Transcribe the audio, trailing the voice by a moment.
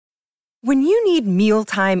When you need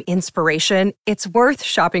mealtime inspiration, it's worth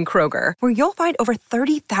shopping Kroger, where you'll find over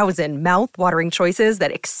 30,000 mouth-watering choices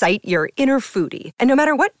that excite your inner foodie. And no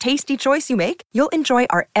matter what tasty choice you make, you'll enjoy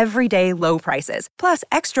our everyday low prices, plus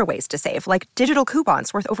extra ways to save, like digital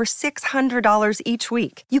coupons worth over $600 each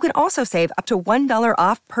week. You can also save up to $1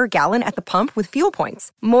 off per gallon at the pump with fuel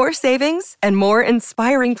points. More savings and more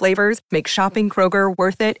inspiring flavors make shopping Kroger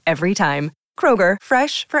worth it every time. Kroger,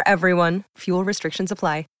 fresh for everyone. Fuel restrictions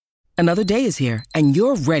apply. Another day is here, and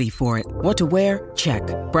you're ready for it. What to wear? Check.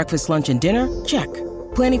 Breakfast, lunch, and dinner? Check.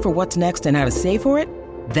 Planning for what's next and how to save for it?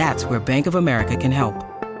 That's where Bank of America can help.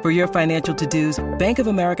 For your financial to-dos, Bank of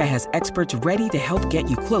America has experts ready to help get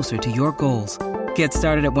you closer to your goals. Get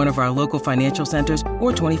started at one of our local financial centers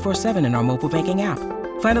or 24/7 in our mobile banking app.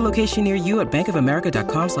 Find a location near you at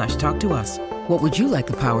bankofamerica.com/talktous. What would you like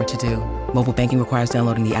the power to do? Mobile banking requires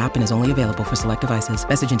downloading the app and is only available for select devices.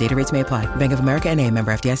 Message and data rates may apply. Bank of America N.A.,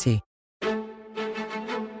 member FDIC.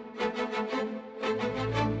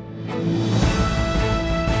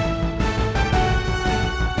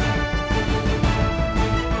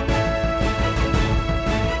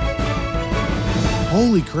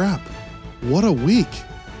 Holy crap. What a week.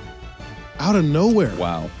 Out of nowhere.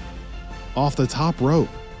 Wow. Off the top rope.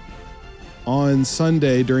 On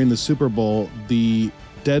Sunday during the Super Bowl, the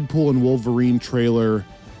Deadpool and Wolverine trailer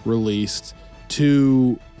released,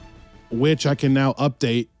 to which I can now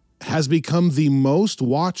update, has become the most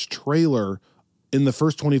watched trailer in the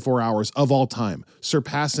first 24 hours of all time,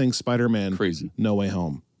 surpassing Spider-Man Crazy. No Way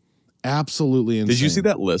Home. Absolutely insane. Did you see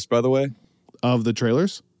that list, by the way? Of the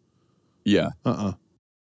trailers? Yeah.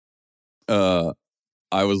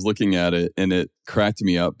 I was looking at it and it cracked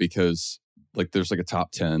me up because like there's like a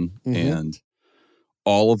top 10 and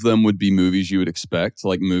all of them would be movies you would expect,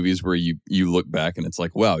 like movies where you look back and it's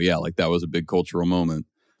like, wow, yeah, like that was a big cultural moment.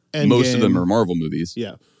 Endgame. Most of them are Marvel movies.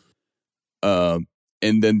 Yeah. And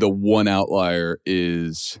then the one outlier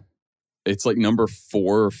is, it's like number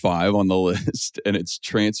 4 or 5 on the list, and it's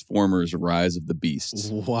Transformers: Rise of the Beasts.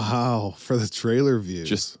 Wow, for the trailer views.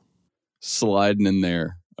 Just sliding in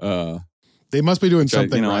there. They must be doing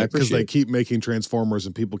something right, because they appreciate. keep making Transformers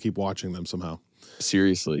and people keep watching them somehow.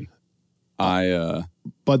 Seriously. But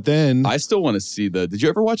then I still want to see did you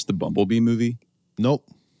ever watch the Bumblebee movie? Nope.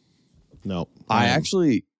 I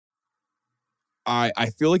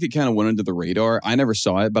feel like it kind of went under the radar. I never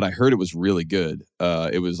saw it, but I heard it was really good.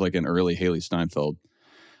 It was like an early Haley Steinfeld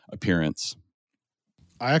appearance.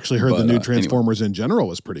 I actually heard the new Transformers in general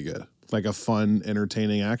was pretty good. Like a fun,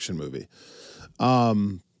 entertaining action movie.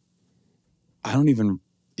 I don't even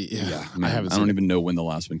I don't even know when the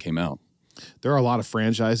last one came out. There are a lot of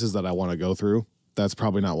franchises that I want to go through. That's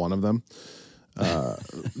probably not one of them.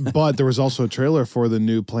 But there was also a trailer for the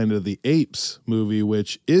new Planet of the Apes movie,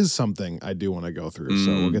 which is something I do want to go through.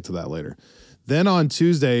 So we'll get to that later. Then on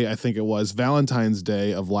Tuesday, I think it was Valentine's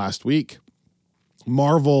Day of last week,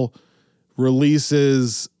 Marvel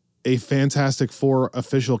releases a Fantastic Four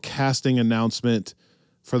official casting announcement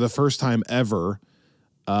for the first time ever.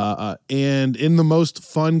 And in the most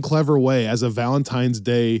fun, clever way, as a Valentine's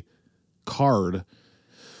Day card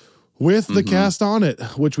with the cast on it,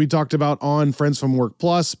 which we talked about on Friends from Work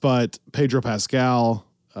Plus, but Pedro Pascal,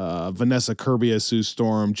 Vanessa Kirby as Sue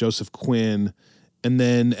Storm, Joseph Quinn, and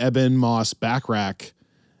then Eben Moss-Backrack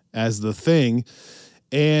as the Thing.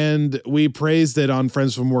 And we praised it on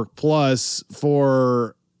Friends from Work Plus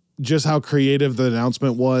for just how creative the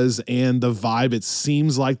announcement was and the vibe it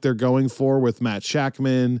seems like they're going for with Matt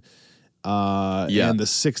Shackman and the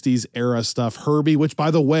 60s era stuff. Herbie, which,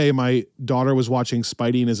 by the way, my daughter was watching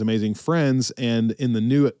Spidey and His Amazing Friends, and in the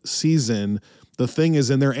new season, the Thing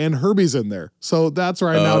is in there and Herbie's in there. So that's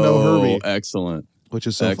where I now know Herbie. Excellent. Which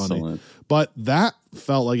is so funny. But that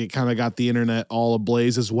felt like it kind of got the internet all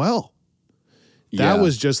ablaze as well. That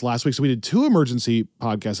was just last week. So we did 2 emergency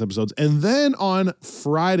podcast episodes. And then on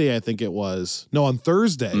Friday, I think it was, on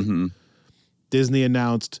Thursday, Disney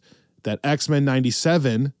announced that X-Men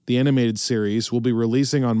 97, the animated series, will be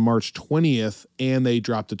releasing on March 20th, and they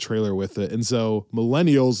dropped a trailer with it. And so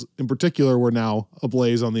millennials in particular were now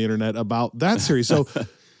ablaze on the internet about that series. So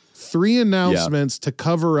 3 announcements to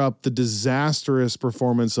cover up the disastrous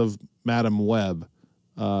performance of Madam Web.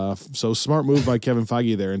 So smart move by Kevin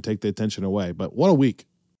Feige there and take the attention away. But what a week.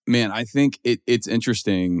 Man, I think it's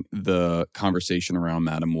interesting, the conversation around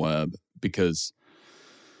Madam Web, because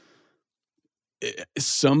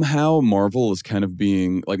somehow Marvel is kind of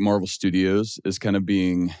being, like Marvel Studios is kind of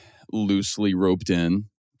being loosely roped in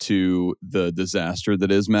to the disaster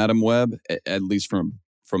that is Madam Web, at least from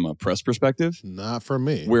a press perspective. Not from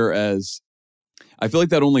me. Whereas I feel like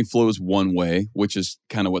that only flows one way, which is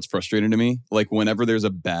kind of what's frustrating to me. Like whenever there's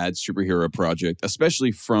a bad superhero project,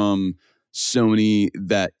 especially from Sony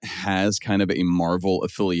that has kind of a Marvel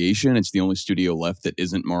affiliation, it's the only studio left that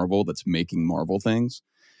isn't Marvel that's making Marvel things.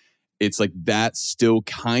 It's like that's still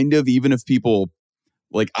kind of, even if people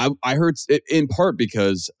like, I heard it in part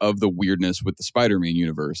because of the weirdness with the Spider-Man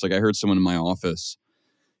universe. Like I heard someone in my office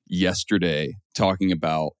yesterday talking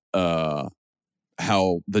about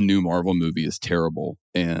how the new Marvel movie is terrible.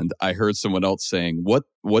 And I heard someone else saying,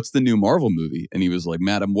 what's the new Marvel movie? And he was like,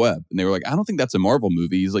 Madam Web. And they were like, I don't think that's a Marvel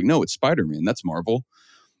movie. He's like, no, it's Spider-Man. That's Marvel.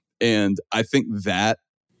 And I think that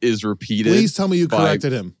is repeated. Please tell me you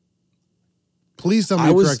corrected him. Please tell me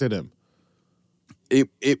you corrected him.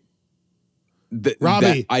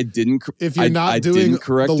 Robbie, I didn't. If you're not doing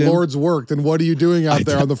the Lord's work, then what are you doing out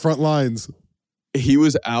there on the front lines? He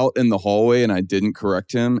was out in the hallway and I didn't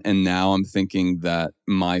correct him. And now I'm thinking that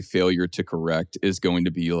my failure to correct is going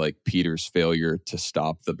to be like Peter's failure to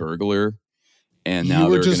stop the burglar. And now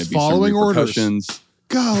there are going to be following some repercussions. Orders.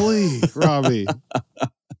 Golly, Robbie.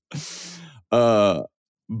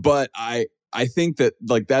 But I think that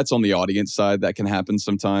like that's on the audience side that can happen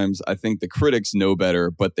sometimes. I think the critics know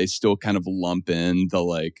better, but they still kind of lump in the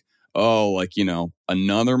like, oh, like, you know,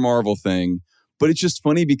 another Marvel thing. But it's just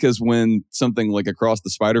funny because when something like Across the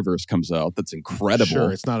Spider-Verse comes out, that's incredible.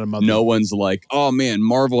 Sure, it's not a mother. No one's like, oh man,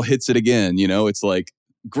 Marvel hits it again. You know, it's like,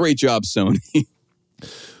 great job, Sony.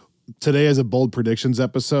 Today is a bold predictions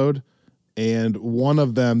episode. And one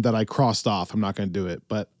of them that I crossed off, I'm not going to do it,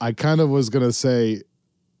 but I kind of was going to say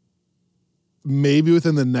maybe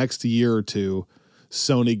within the next year or two,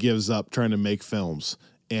 Sony gives up trying to make films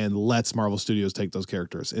and lets Marvel Studios take those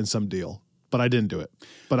characters in some deal. But I didn't do it.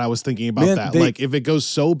 But I was thinking about that. Like, if it goes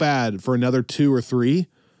so bad for another 2 or 3,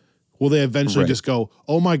 will they eventually just go,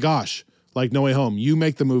 oh my gosh, like No Way Home, you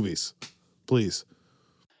make the movies, please?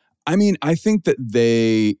 I mean, I think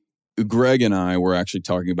that Greg and I were actually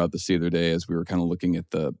talking about this the other day as we were kind of looking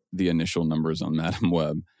at the initial numbers on Madam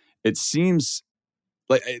Web. It seems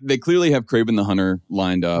like they clearly have Kraven the Hunter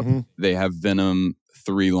lined up. Mm-hmm. They have Venom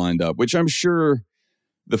 3 lined up, which I'm sure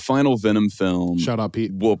the final Venom film shout out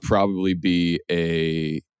Pete will probably be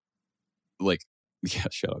will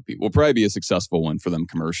probably be a successful one for them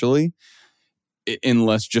commercially,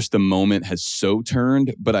 unless just the moment has so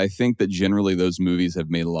turned. But I think that generally those movies have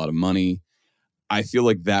made a lot of money. I feel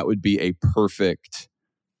like that would be a perfect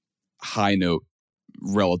high note,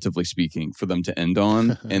 relatively speaking, for them to end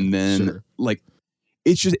on. And then sure. Like,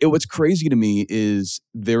 it's just, what's crazy to me is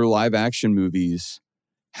their live action movies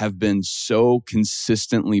have been so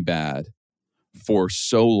consistently bad for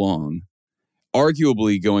so long,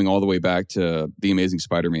 arguably going all the way back to The Amazing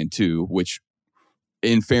Spider-Man 2, which,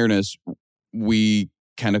 in fairness, we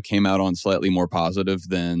kind of came out on slightly more positive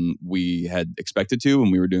than we had expected to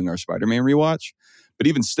when we were doing our Spider-Man rewatch. But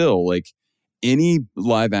even still, like, any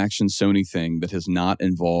live action Sony thing that has not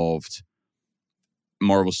involved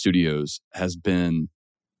Marvel Studios has been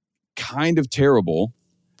kind of terrible.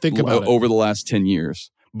 Think about it. Over the last 10 years.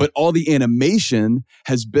 But all the animation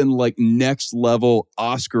has been like next level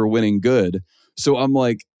Oscar winning good. So I'm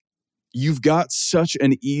like, you've got such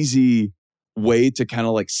an easy way to kind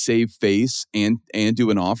of like save face and do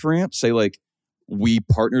an off ramp. Say like, we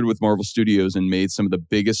partnered with Marvel Studios and made some of the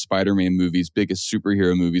biggest Spider-Man movies, biggest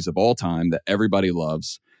superhero movies of all time that everybody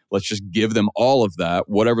loves. Let's just give them all of that,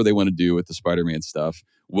 whatever they want to do with the Spider-Man stuff.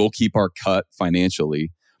 We'll keep our cut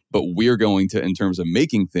financially, but we're going to, in terms of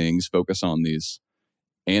making things, focus on these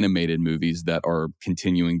animated movies that are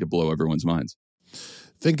continuing to blow everyone's minds.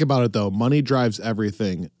 Think about it, though. Money drives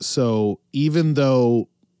everything. So even though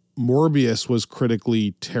Morbius was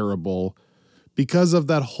critically terrible, because of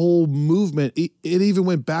that whole movement, it even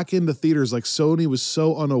went back into theaters. Like, Sony was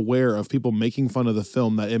so unaware of people making fun of the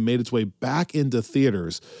film that it made its way back into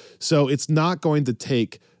theaters. So it's not going to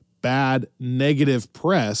take bad, negative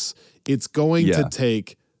press. It's going to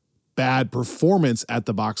take bad performance at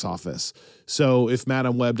the box office. So if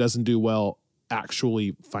Madam Web doesn't do well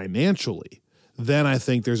actually financially, then I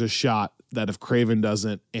think there's a shot that if Kraven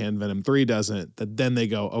doesn't and Venom 3 doesn't, that then they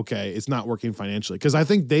go, okay, it's not working financially. Because I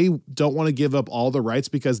think they don't want to give up all the rights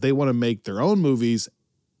because they want to make their own movies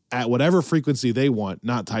at whatever frequency they want,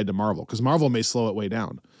 not tied to Marvel, because Marvel may slow it way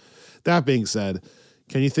down. That being said,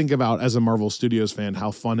 can you think about, as a Marvel Studios fan,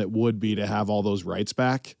 how fun it would be to have all those rights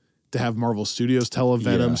back, to have Marvel Studios tell a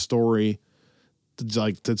Venom story,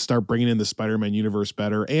 to start bringing in the Spider-Man universe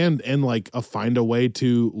better, and find a way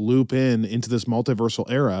to loop into this multiversal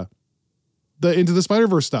era, into the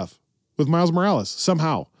Spider-Verse stuff with Miles Morales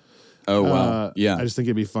somehow. Oh, wow. I just think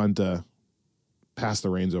it'd be fun to pass the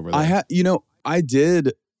reins over there. I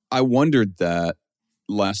did I wondered that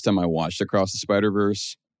last time I watched Across the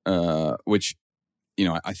Spider-Verse, which,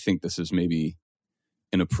 I think this is maybe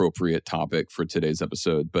an appropriate topic for today's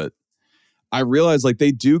episode, but I realized like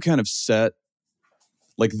they do kind of set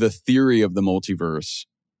like the theory of the multiverse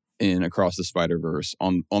in Across the Spider-Verse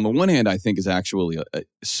on the one hand, I think is actually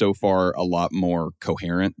so far a lot more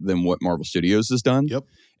coherent than what Marvel Studios has done. Yep.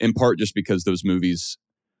 In part just because those movies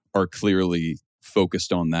are clearly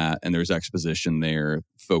focused on that and there's exposition there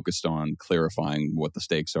focused on clarifying what the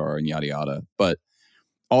stakes are and yada yada. But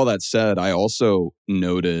all that said, I also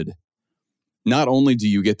noted not only do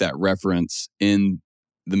you get that reference in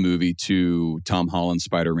the movie to Tom Holland's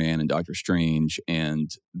Spider-Man and Doctor Strange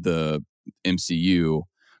and the MCU,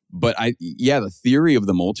 but the theory of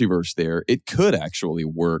the multiverse there, it could actually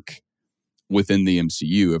work within the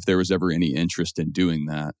MCU if there was ever any interest in doing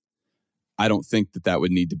that. I don't think that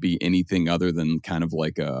would need to be anything other than kind of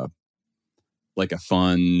like a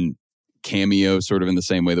fun cameo, sort of in the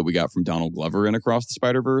same way that we got from Donald Glover in Across the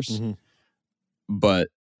Spider-Verse. Mm-hmm. But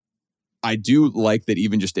I do like that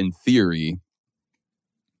even just in theory,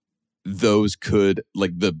 those could,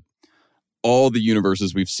 like all the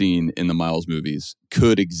universes we've seen in the Miles movies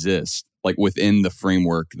could exist like within the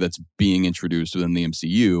framework that's being introduced within the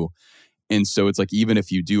MCU. And so it's like, even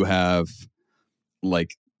if you do have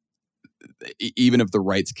like, even if the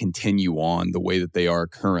rights continue on the way that they are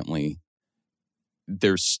currently,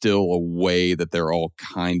 there's still a way that they're all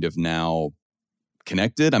kind of now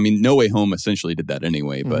connected. I mean, No Way Home essentially did that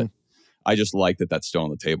anyway, but I just like that that's still on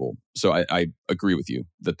the table. So I agree with you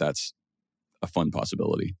that that's a fun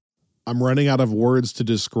possibility. I'm running out of words to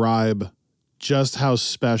describe just how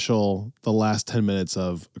special the last 10 minutes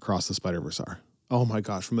of Across the Spider-Verse are. Oh my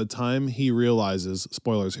gosh, from the time he realizes,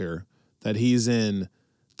 spoilers here, that he's in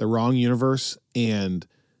the wrong universe and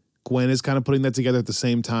Gwen is kind of putting that together at the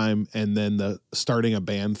same time, and then the starting a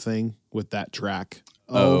band thing with that track.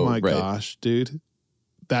 Oh my gosh, dude.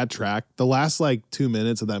 That track, the last like 2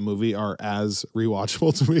 minutes of that movie are as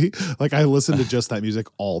rewatchable to me. Like I listen to just that music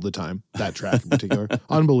all the time. That track in particular.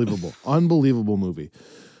 Unbelievable movie.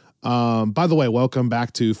 By the way, welcome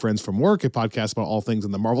back to Friends from Work, a podcast about all things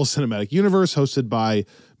in the Marvel Cinematic Universe, hosted by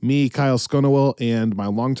me, Kyle Sconowell, and my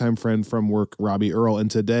longtime friend from work, Robbie Earl. And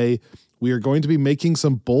today we are going to be making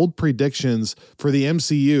some bold predictions for the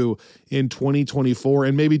MCU in 2024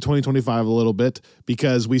 and maybe 2025 a little bit,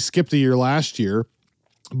 because we skipped a year last year.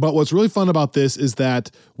 But what's really fun about this is that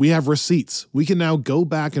we have receipts. We can now go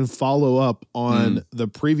back and follow up on the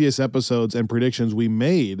previous episodes and predictions we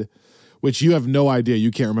made, which you have no idea. You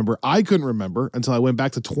can't remember. I couldn't remember until I went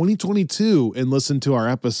back to 2022 and listened to our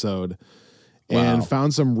episode and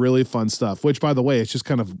found some really fun stuff, which, by the way, it's just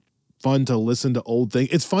kind of fun to listen to old things.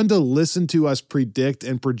 It's fun to listen to us predict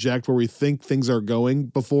and project where we think things are going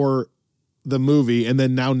before the movie, and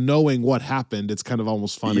then now knowing what happened, it's kind of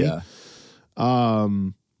almost funny. Yeah.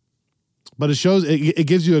 But it shows, it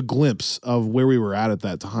gives you a glimpse of where we were at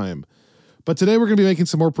that time. But today we're going to be making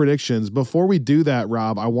some more predictions. Before we do that,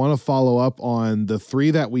 Rob, I want to follow up on the three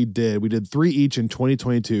that we did. We did three each in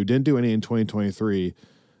 2022. Didn't do any in 2023.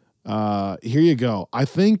 Here you go. I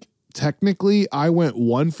think technically I went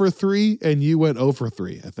 1 for 3 and you went 0 for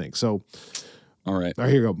 3, I think. So, all right. Here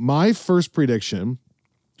you go. My first prediction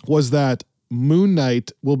was that Moon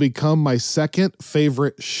Knight will become my second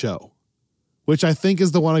favorite show, which I think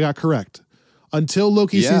is the one I got correct. Until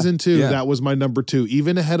Loki season 2, that was my number 2,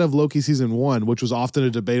 even ahead of Loki season 1, which was often a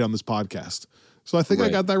debate on this podcast. So I think I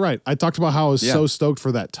got that right. I talked about how I was so stoked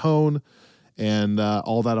for that tone, and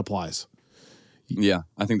all that applies. Yeah,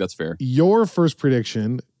 I think that's fair. Your first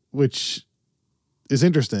prediction, which is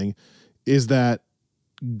interesting, is that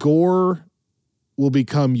Gore will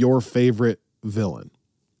become your favorite villain.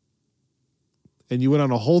 And you went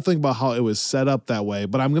on a whole thing about how it was set up that way.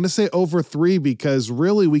 But I'm going to say over 3 because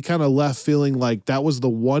really we kind of left feeling like that was the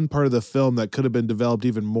one part of the film that could have been developed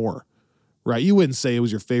even more, right? You wouldn't say it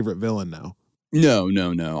was your favorite villain now. No.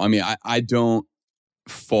 I mean, I don't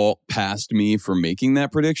fault past me for making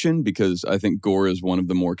that prediction because I think Gore is one of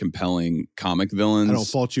the more compelling comic villains. I don't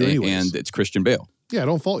fault you anyways. And it's Christian Bale. Yeah, I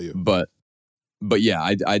don't fault you. But yeah,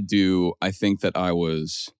 I do. I think that I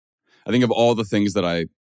think of all the things that I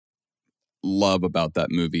love about that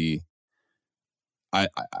movie,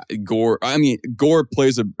 Gore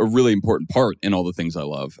plays a really important part in all the things I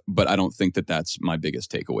love, but I don't think that that's my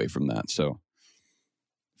biggest takeaway from that. So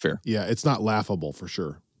fair. Yeah, it's not laughable for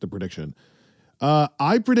sure, the prediction.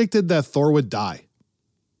 I predicted that Thor would die,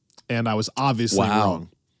 and I was obviously wrong.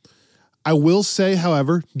 I will say,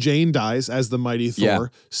 however, Jane dies as the mighty Thor. Yeah.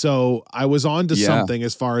 So I was on to something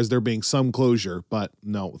as far as there being some closure, but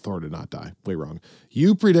no, Thor did not die. Way wrong.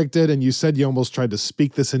 You predicted, and you said you almost tried to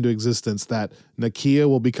speak this into existence, that Nakia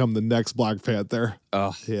will become the next Black Panther.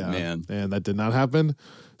 Oh, Yeah, man. And that did not happen.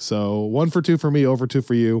 So 1 for 2 for me, 0 for 2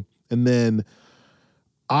 for you. And then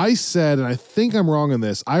I said, and I think I'm wrong on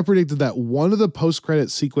this, I predicted that one of the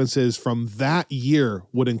post-credit sequences from that year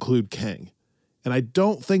would include Kang. And I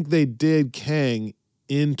don't think they did Kang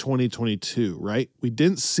in 2022, right? We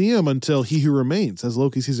didn't see him until He Who Remains as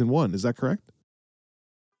Loki season 1. Is that correct?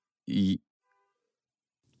 Yeah.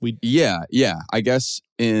 I guess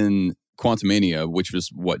in Quantumania, which was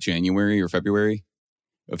what, January or February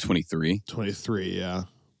of 23? 23, yeah.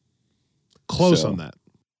 Close on that.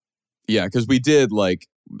 Yeah, because we did like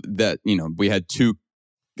that, we had 2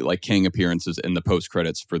 like Kang appearances in the post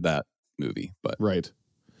credits for that movie. But right.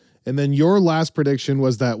 And then your last prediction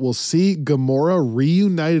was that we'll see Gamora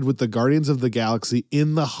reunited with the Guardians of the Galaxy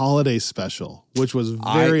in the holiday special, which was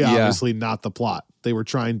very obviously not the plot. They were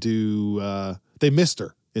trying to, they missed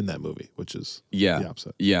her in that movie, which is the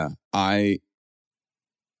opposite. Yeah. I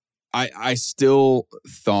still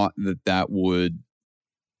thought that would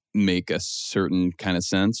make a certain kind of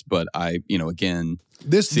sense, but again,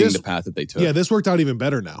 seeing the path that they took. Yeah, this worked out even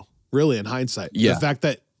better now, really, in hindsight. Yeah. The fact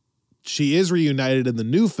that she is reunited in the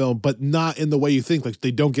new film, but not in the way you think. Like, they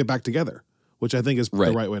don't get back together, which I think is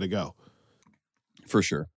the right way to go. For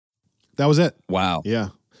sure. That was it. Wow. Yeah.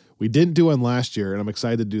 We didn't do one last year, and I'm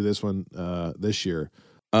excited to do this one this year.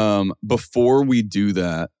 Before we do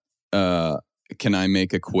that, can I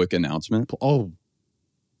make a quick announcement? Oh,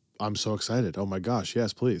 I'm so excited. Oh my gosh.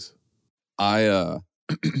 Yes, please. Because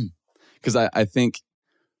I think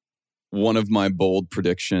one of my bold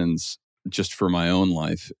predictions just for my own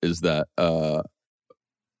life is that a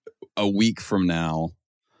week from now,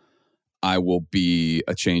 I will be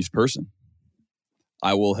a changed person.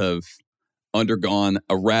 I will have undergone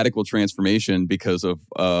a radical transformation because of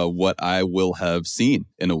what I will have seen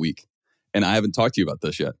in a week. And I haven't talked to you about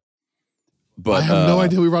this yet. But I have no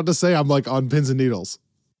idea what you're about to say. I'm like on pins and needles.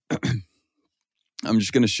 I'm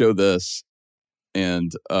just going to show this.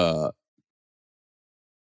 And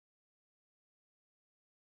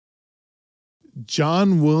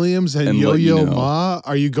John Williams and Yo-Yo Ma,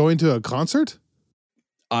 are you going to a concert?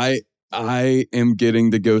 I am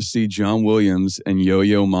getting to go see John Williams and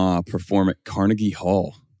Yo-Yo Ma perform at Carnegie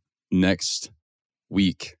Hall next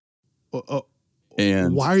week.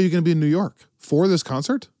 And why are you going to be in New York for this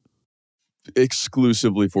concert?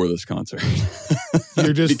 Exclusively for this concert.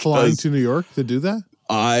 You're just flying to New York to do that?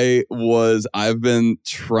 I've been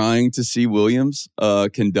trying to see Williams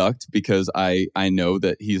conduct because I know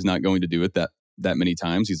that he's not going to do it that many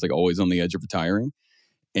times. He's like always on the edge of retiring.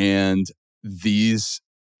 And these,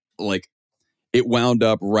 like, it wound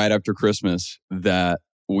up right after Christmas that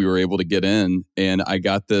we were able to get in, and I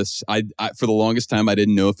got this. I for the longest time I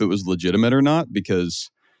didn't know if it was legitimate or not, because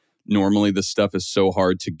normally this stuff is so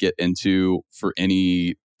hard to get into for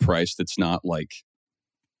any price that's not like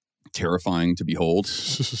terrifying to behold.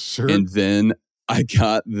 Sure. And then I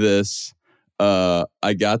got this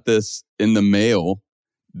in the mail,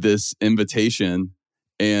 this invitation,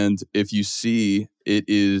 and if you see, it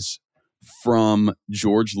is from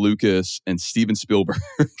George Lucas and Steven Spielberg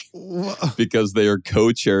because they are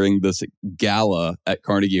co-chairing this gala at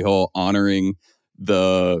Carnegie Hall honoring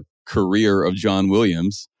the career of John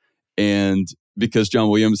Williams. And because John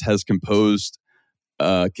Williams has composed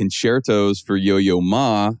concertos for Yo-Yo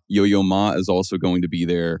Ma is also going to be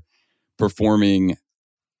there performing.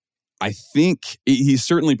 I think he's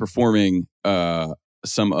certainly performing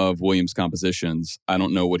some of Williams' compositions. I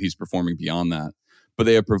don't know what he's performing beyond that. But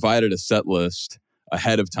they have provided a set list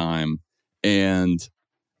ahead of time, and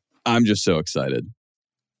I'm just so excited.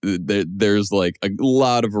 There's like a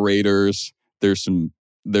lot of Raiders. There's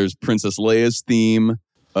Princess Leia's theme.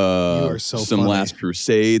 You are so some funny. Last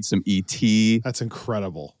Crusade, some E.T. That's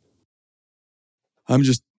incredible. I'm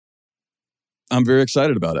very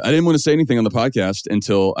excited about it. I didn't want to say anything on the podcast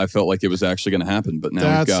until I felt like it was actually going to happen. But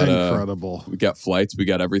now That's incredible. We got flights, we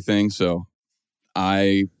got everything. So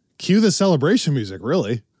cue the celebration music,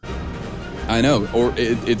 really. I know. Or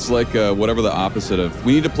it's like whatever the opposite of.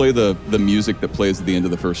 We need to play the music that plays at the end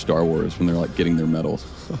of the first Star Wars when they're like getting their medals.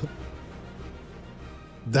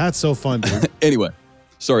 That's so fun, dude. Anyway,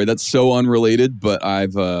 sorry, that's so unrelated, but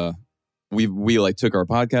we like took our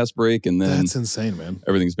podcast break, and then that's insane, man.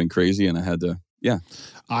 Everything's been crazy, and I had to,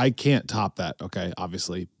 I can't top that, okay,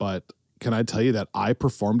 obviously, but can I tell you that I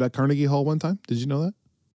performed at Carnegie Hall one time? Did you know that?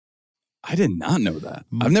 I did not know that.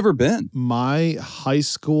 I've never been. My high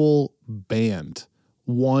school band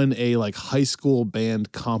won a like high school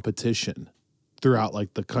band competition throughout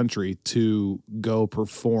like the country to go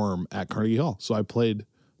perform at Carnegie Hall. So I played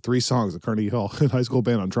 3 songs at Carnegie Hall in high school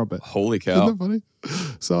band on trumpet. Holy cow. Isn't that funny?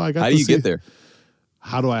 So I got How do you get there?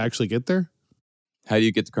 How do I actually get there? How do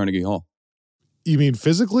you get to Carnegie Hall? You mean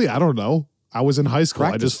physically? I don't know. I was in high school.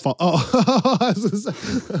 Practice. I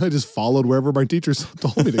just followed wherever my teachers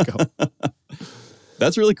told me to go.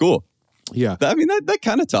 That's really cool. Yeah. I mean, that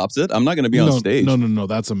kind of tops it. I'm not going to be on stage. No.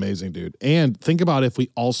 That's amazing, dude. And think about if we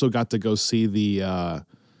also got to go see the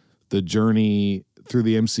Journey through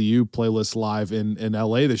the MCU playlist live in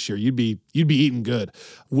LA this year. You'd be eating good.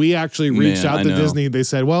 We actually reached out to Disney. They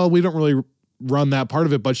said, well, we don't really run that part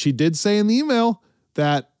of it, but she did say in the email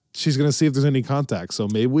that she's going to see if there's any contact. So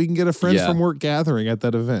maybe we can get a friends from work gathering at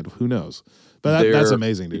that event. Who knows? But that's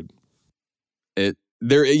amazing, dude. I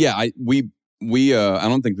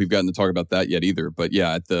don't think we've gotten to talk about that yet either. But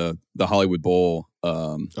yeah, at the Hollywood Bowl.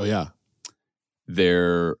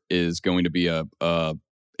 There is going to be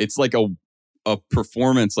it's like a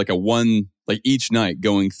performance, like each night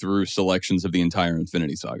going through selections of the entire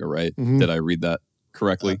Infinity Saga, right? Mm-hmm. Did I read that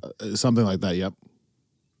correctly? Something like that. Yep.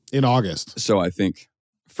 In August. So I think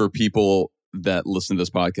for people that listen to this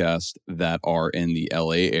podcast that are in the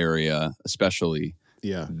LA area, especially,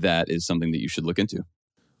 that is something that you should look into.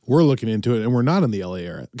 We're looking into it, and we're not in the LA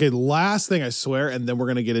area. Okay, last thing I swear, and then we're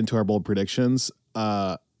going to get into our bold predictions.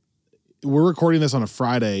 We're recording this on a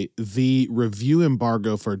Friday. The review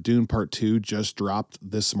embargo for Dune Part 2 just dropped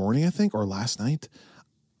this morning, I think, or last night.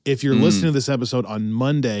 If you're listening to this episode on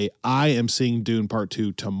Monday, I am seeing Dune Part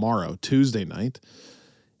 2 tomorrow, Tuesday night.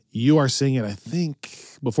 You are seeing it, I think,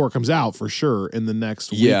 before it comes out for sure in the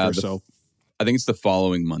next week or so. I think it's the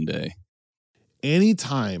following Monday.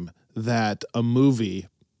 Anytime that a movie,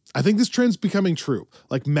 I think this trend's becoming true.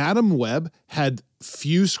 Like Madam Web had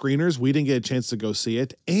few screeners. We didn't get a chance to go see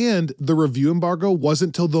it. And the review embargo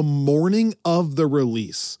wasn't till the morning of the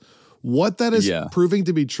release. What that is proving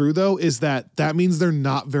to be true, though, is that means they're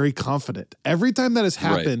not very confident. Every time that has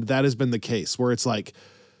happened, that has been the case, where it's like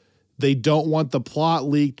they don't want the plot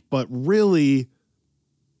leaked, but really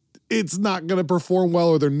it's not going to perform well,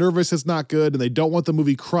 or they're nervous it's not good, and they don't want the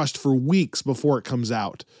movie crushed for weeks before it comes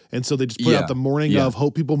out. And so they just put out the morning of,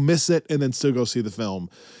 hope people miss it, and then still go see the film.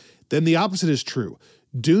 Then the opposite is true.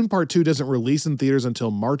 Dune Part 2 doesn't release in theaters until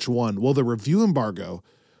March 1. Well, the review embargo,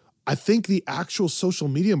 I think the actual social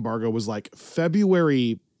media embargo was like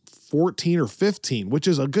February 14 or 15, which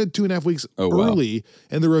is a good 2.5 weeks early. Wow.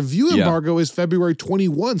 And the review embargo is February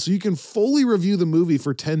 21. So you can fully review the movie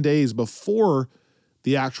for 10 days before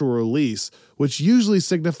the actual release, which usually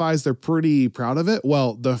signifies they're pretty proud of it.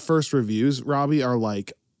 Well, the first reviews, Robbie, are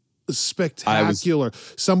like spectacular.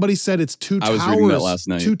 Somebody said it's Two Towers. I was reading that last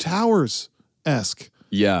night. Two Towers-esque.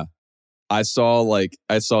 Yeah. I saw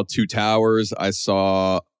Two Towers. I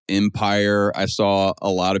saw Empire. I saw a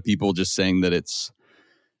lot of people just saying that it's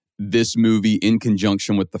this movie in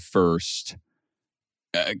conjunction with the first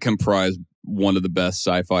comprise one of the best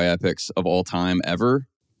sci-fi epics of all time ever.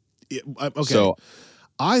 Okay. So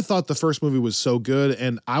I thought the first movie was so good,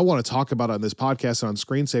 and I want to talk about it on this podcast and on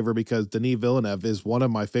Screensaver because Denis Villeneuve is one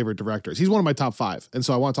of my favorite directors. He's one of my top 5, and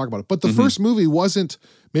so I want to talk about it. But the first movie wasn't,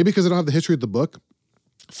 maybe because I don't have the history of the book,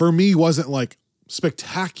 for me wasn't like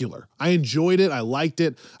spectacular. I enjoyed it. I liked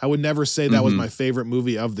it. I would never say that was my favorite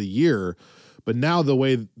movie of the year. But now the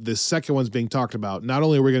way the second one's being talked about, not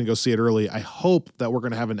only are we going to go see it early, I hope that we're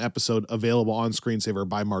going to have an episode available on Screensaver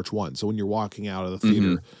by March 1. So when you're walking out of the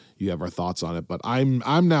theater, you have our thoughts on it. But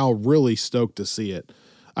I'm now really stoked to see it.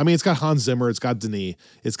 I mean, it's got Hans Zimmer, it's got Denis,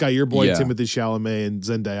 it's got your boy Timothée Chalamet and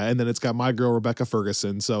Zendaya, and then it's got my girl Rebecca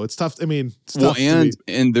Ferguson. So it's tough. I mean, it's tough.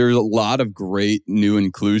 And there's a lot of great new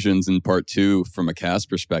inclusions in Part 2 from a cast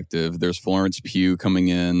perspective. There's Florence Pugh coming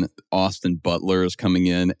in, Austin Butler is coming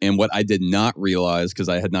in, and what I did not realize because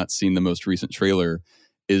I had not seen the most recent trailer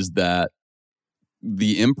is that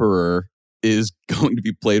the Emperor is going to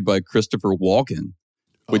be played by Christopher Walken,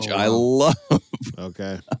 which I love.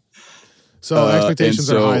 Okay. So expectations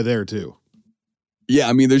are high there too. Yeah,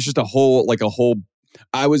 I mean, there's just a whole.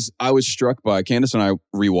 I was struck by Candace and I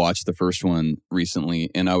rewatched the first one recently,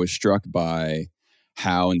 and I was struck by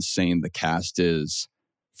how insane the cast is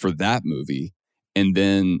for that movie. And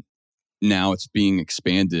then now it's being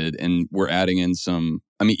expanded, and we're adding in some.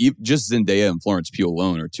 I mean, just Zendaya and Florence Pugh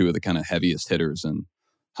alone are two of the kind of heaviest hitters in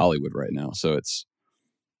Hollywood right now. So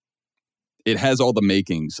it has all the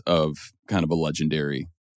makings of kind of a legendary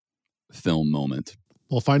film moment.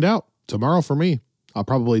 We'll find out tomorrow for me. I'll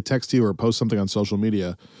probably text you or post something on social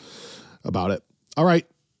media about it. All right.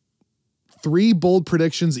 3 bold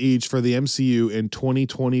predictions each for the MCU in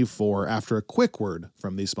 2024 after a quick word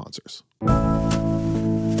from these sponsors.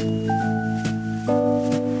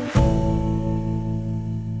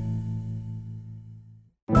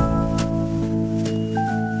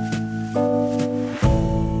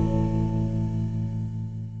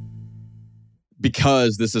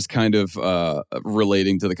 Because this is kind of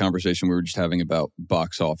relating to the conversation we were just having about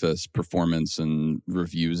box office performance and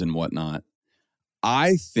reviews and whatnot,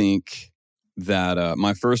 I think that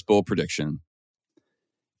my first bold prediction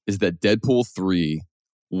is that Deadpool 3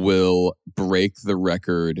 will break the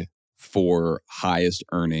record for highest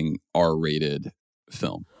earning R-rated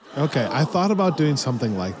film. Okay, I thought about doing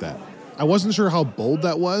something like that. I wasn't sure how bold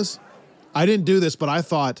that was. I didn't do this, but I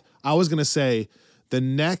thought I was going to say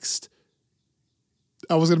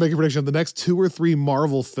I was going to make a prediction of the next 2 or 3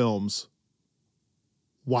 Marvel films.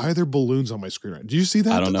 Why are there balloons on my screen right? Did you see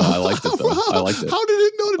that? I don't know. I liked it, though. I liked it. How did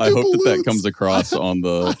it know to do I hope balloons? that comes across on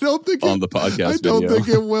the podcast I don't video. think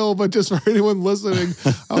it will, but just for anyone listening,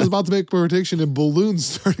 I was about to make a prediction and balloons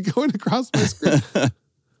started going across my screen.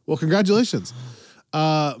 Well, congratulations.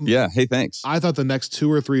 Yeah. Hey, thanks. I thought the next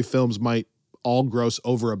 2 or 3 films might all gross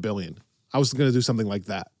over $1 billion. I was going to do something like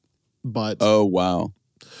that. But oh, wow.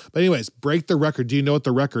 But anyways, break the record. Do you know what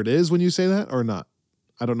the record is when you say that or not?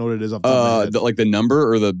 I don't know what it is off the top of my head. Like the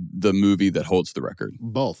number or the movie that holds the record?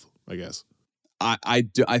 Both, I guess. I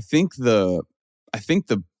think the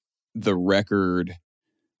record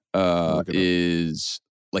is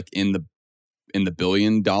like in the $1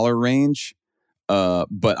 billion range.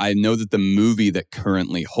 But I know that the movie that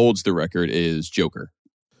currently holds the record is Joker.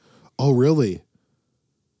 Oh, really?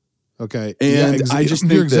 Okay. And yeah, I just you're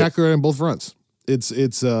think exactly right on both fronts. It's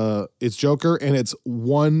Joker, and it's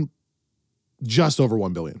just over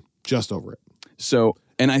 $1 billion, just over it. So,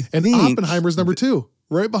 and I think Oppenheimer's number 2,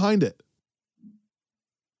 right behind it.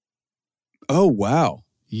 Oh, wow.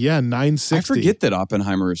 Yeah, 960. I forget that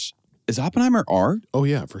is Oppenheimer R? Oh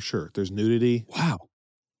yeah, for sure. There's nudity. Wow.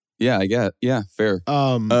 Yeah, I get. Yeah, fair.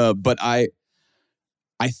 But I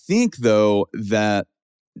think though that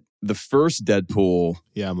the first Deadpool,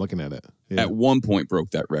 yeah, I'm looking at it. Yeah. At one point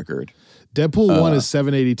broke that record. Deadpool 1 is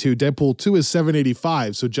 782. Deadpool 2 is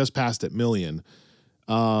 785, so just past it million.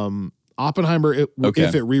 Oppenheimer,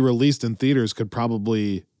 if it re-released in theaters, could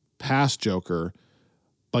probably pass Joker.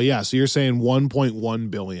 But yeah, so you're saying 1.1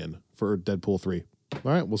 billion for Deadpool 3. All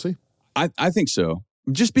right, we'll see. I think so.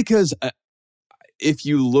 Just because if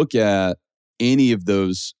you look at any of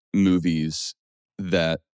those movies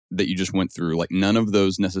that you just went through, like none of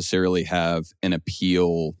those necessarily have an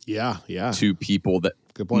appeal to people that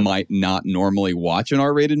might not normally watch an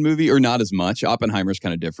R-rated movie, or not as much. Oppenheimer's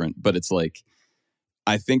kind of different, but it's like,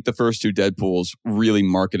 I think the first 2 Deadpools really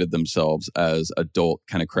marketed themselves as adult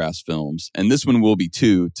kind of crass films. And this one will be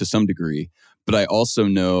too, to some degree. But I also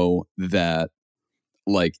know that,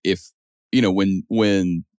 like, if,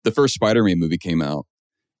 when the first Spider-Man movie came out,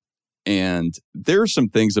 and there are some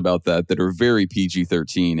things about that are very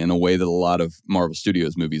PG-13 in a way that a lot of Marvel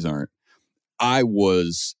Studios movies aren't. I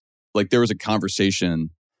was, like, there was a conversation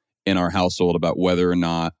in our household about whether or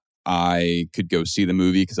not I could go see the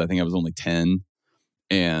movie, because I think I was only 10.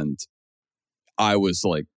 And I was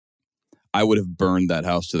like, I would have burned that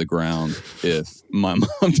house to the ground if my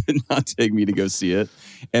mom did not take me to go see it.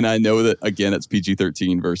 And I know that, again, it's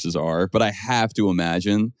PG-13 versus R, but I have to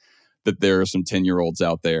imagine that there are some 10-year-olds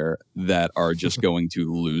out there that are just going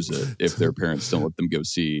to lose it if their parents don't let them go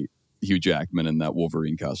see Hugh Jackman in that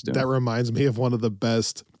Wolverine costume. That reminds me of one of the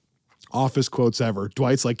best Office quotes ever.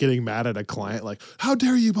 Dwight's like getting mad at a client, like, "How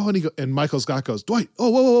dare you, Bo?" And Michael Scott goes, "Dwight, oh,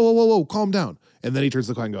 whoa, calm down." And then he turns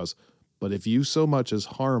to the client and goes, "But if you so much as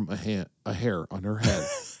harm a hair on her head,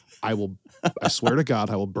 I swear to God,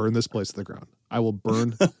 I will burn this place to the ground. I will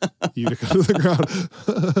burn you to go to the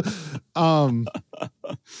ground."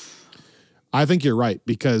 I think you're right,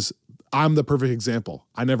 because I'm the perfect example.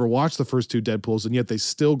 I never watched the first 2 Deadpools, and yet they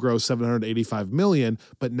still grow 785 million,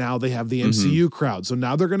 but now they have the MCU crowd. So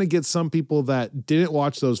now they're going to get some people that didn't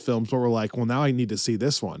watch those films, but were like, well, now I need to see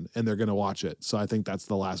this one, and they're going to watch it. So I think that's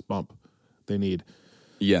the last bump they need.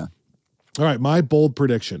 Yeah. All right, my bold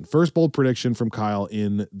prediction. First bold prediction from Kyle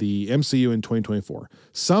in the MCU in 2024.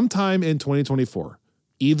 Sometime in 2024,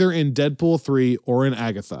 either in Deadpool 3 or in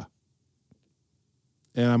Agatha,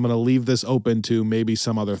 and I'm going to leave this open to maybe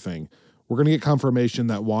some other thing, we're going to get confirmation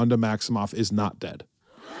that Wanda Maximoff is not dead.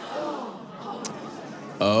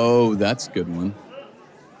 Oh, that's a good one.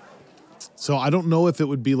 So I don't know if it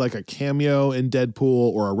would be like a cameo in Deadpool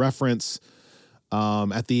or a reference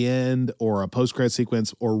at the end, or a post-credit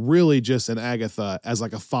sequence, or really just an Agatha as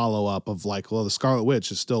like a follow-up of like, well, the Scarlet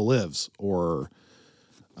Witch still lives, or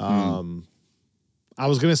I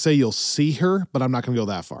was going to say you'll see her, but I'm not going to go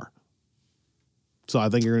that far. So I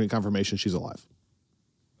think you're going to get confirmation she's alive.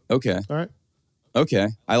 Okay. All right. Okay.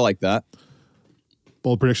 I like that.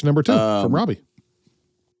 Bold prediction number 2 from Robbie.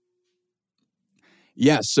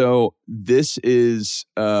 Yeah. So this is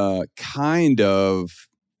kind of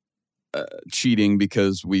cheating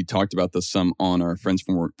because we talked about this some on our Friends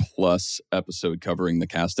from Work Plus episode covering the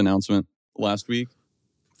cast announcement last week.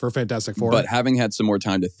 For Fantastic Four. But having had some more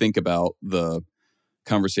time to think about the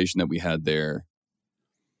conversation that we had there,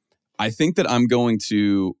 I think that I'm going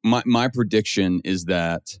to, my prediction is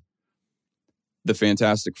that the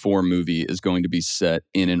Fantastic Four movie is going to be set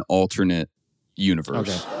in an alternate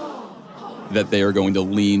universe. Okay. That they are going to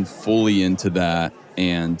lean fully into that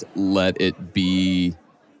and let it be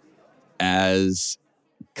as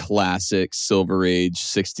classic Silver Age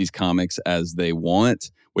 60s comics as they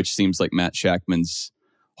want, which seems like Matt Shackman's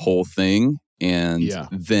whole thing. And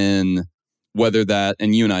then whether that,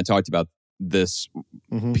 and you and I talked about this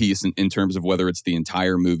piece in terms of whether it's the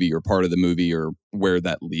entire movie or part of the movie or where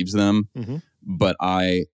that leaves them. But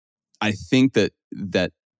I think that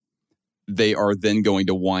they are then going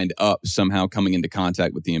to wind up somehow coming into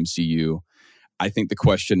contact with the MCU. I think the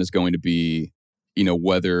question is going to be,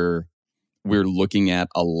 whether we're looking at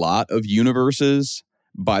a lot of universes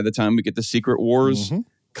by the time we get to Secret Wars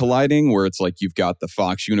colliding, where it's like you've got the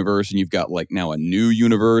Fox universe and you've got like now a new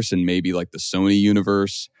universe and maybe like the Sony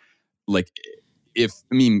universe. Like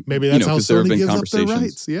maybe that's how Sony gives up their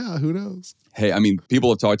rights. Yeah, who knows? Hey, people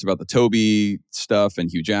have talked about the Toby stuff and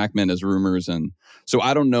Hugh Jackman as rumors. And so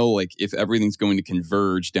I don't know like if everything's going to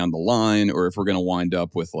converge down the line or if we're going to wind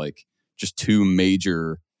up with like just two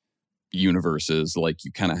major universes like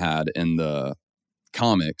you kind of had in the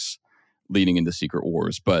comics leading into Secret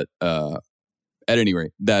Wars. But at any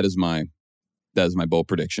rate, that is my bold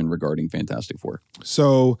prediction regarding Fantastic Four.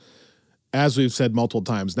 So as we've said multiple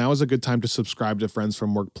times, now is a good time to subscribe to Friends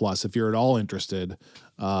from Work Plus if you're at all interested,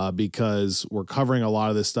 because we're covering a lot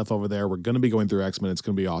of this stuff over there. We're going to be going through X-Men. It's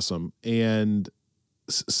going to be awesome. And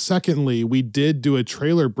secondly, we did do a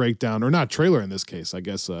trailer breakdown, or not trailer in this case, I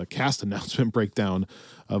guess a cast announcement breakdown,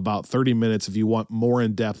 about 30 minutes if you want more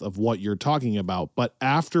in depth of what you're talking about. But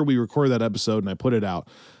after we recorded that episode and I put it out,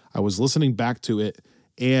 I was listening back to it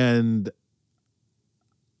and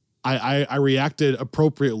I reacted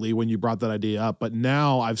appropriately when you brought that idea up, but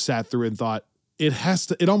now I've sat through and thought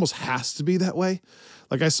it almost has to be that way.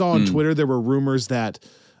 Like I saw on Twitter, there were rumors that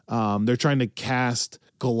they're trying to cast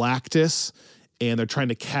Galactus and they're trying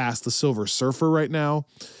to cast the Silver Surfer right now.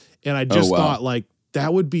 And I just thought like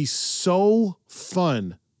that would be so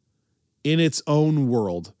fun in its own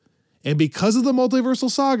world. And because of the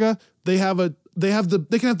multiversal saga, they can have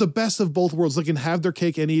the best of both worlds. They can have their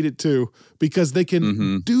cake and eat it too, because they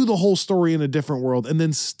can do the whole story in a different world and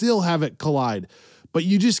then still have it collide. But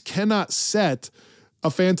you just cannot set a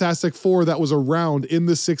Fantastic Four that was around in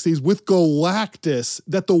the 60s with Galactus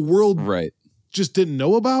that the world just didn't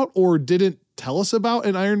know about or didn't tell us about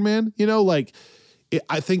in Iron Man.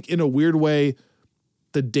 I think in a weird way,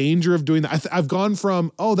 the danger of doing that, I've gone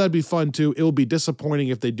from, that'd be fun to, it'll be disappointing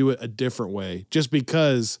if they do it a different way, just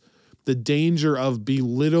because the danger of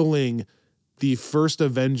belittling the first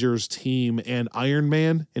Avengers team and Iron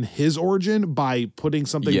Man and his origin by putting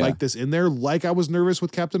something like this in there, like I was nervous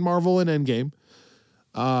with Captain Marvel and Endgame.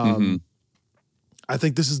 I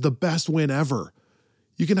think this is the best win ever.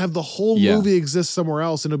 You can have the whole movie exist somewhere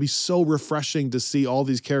else and it'll be so refreshing to see all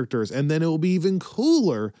these characters. And then it will be even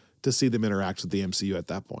cooler to see them interact with the MCU at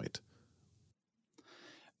that point.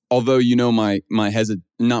 Although, my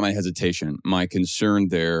hesitation, my concern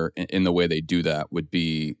there in the way they do that would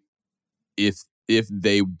be if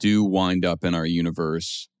they do wind up in our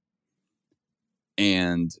universe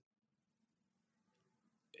and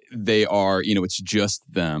they are, it's just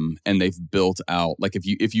them and they've built out, like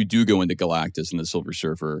if you do go into Galactus and the Silver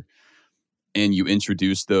Surfer and you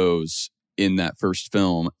introduce those in that first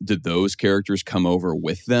film, did those characters come over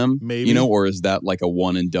with them? Maybe. Or is that like a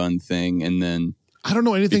one and done thing? And then I don't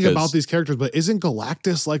know anything about these characters, but isn't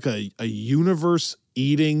Galactus like a universe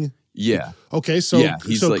eating? Yeah. Okay, so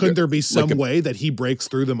couldn't there be some way that he breaks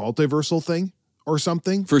through the multiversal thing or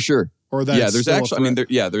something? For sure. Or that's there's actually,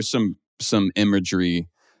 there's some imagery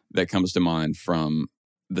that comes to mind from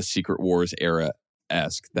the Secret Wars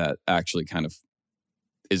era-esque that actually kind of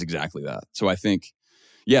is exactly that. So I think,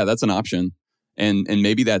 that's an option. And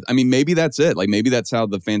maybe maybe that's it. Like maybe that's how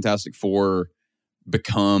the Fantastic Four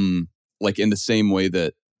become, like in the same way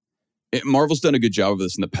that Marvel's done a good job of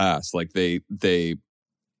this in the past. Like they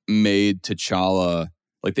made T'Challa,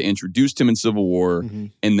 like they introduced him in Civil War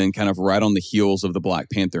and then kind of right on the heels of the Black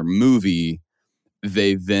Panther movie,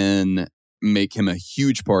 they then make him a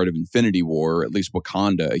huge part of Infinity War, or at least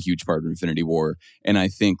Wakanda a huge part of Infinity War, and I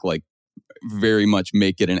think like very much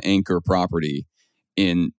make it an anchor property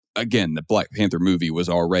in, again, the Black Panther movie was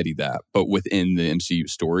already that, but within the MCU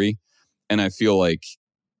story. And I feel like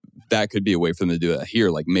that could be a way for them to do that here.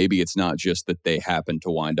 Like maybe it's not just that they happen to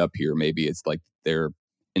wind up here. Maybe it's like they're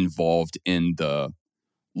involved in the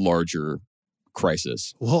larger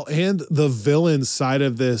crisis. Well, and the villain side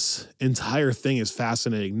of this entire thing is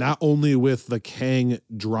fascinating. Not only with the Kang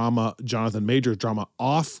drama, Jonathan Majors drama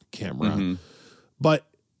off camera, but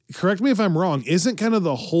correct me if I'm wrong, isn't kind of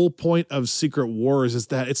the whole point of Secret Wars is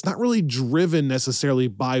that it's not really driven necessarily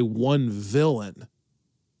by one villain,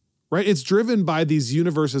 right? It's driven by these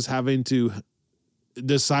universes having to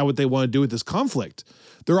decide what they want to do with this conflict.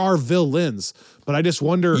 There are villains, but I just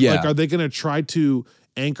wonder, like, are they going to try to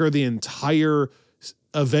anchor the entire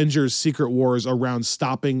Avengers Secret Wars around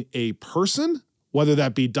stopping a person, whether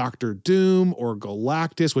that be Doctor Doom or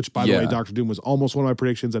Galactus, which, by the way, Doctor Doom was almost one of my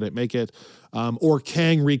predictions. I didn't make it. Or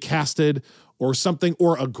Kang recasted or something,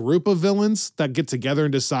 or a group of villains that get together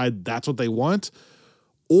and decide that's what they want.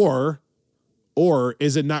 Or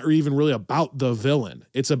is it not even really about the villain?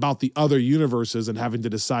 It's about the other universes and having to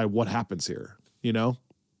decide what happens here, you know?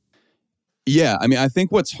 Yeah, I mean, I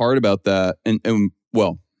think what's hard about that, and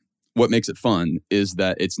well, what makes it fun is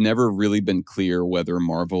that it's never really been clear whether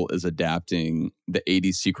Marvel is adapting the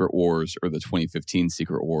 80s Secret Wars or the 2015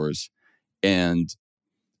 Secret Wars. And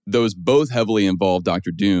those both heavily involve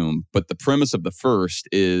Doctor Doom, but the premise of the first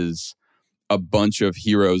is a bunch of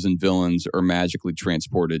heroes and villains are magically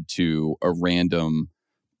transported to a random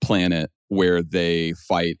planet where they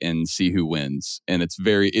fight and see who wins. And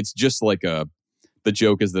it's just like the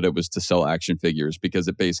joke is that it was to sell action figures, because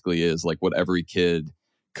it basically is like what every kid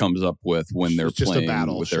comes up with when they're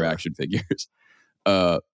playing with their action figures.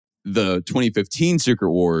 The 2015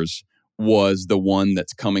 Secret Wars was the one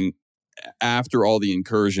that's coming after all the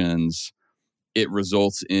incursions. It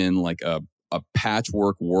results in like a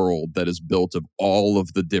patchwork world that is built of all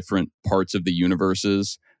of the different parts of the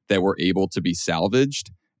universes that were able to be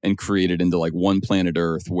salvaged and created into like one planet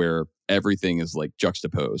Earth where everything is like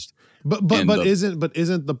juxtaposed. But isn't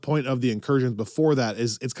the point of the incursions before that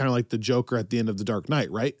is it's kind of like the Joker at the end of The Dark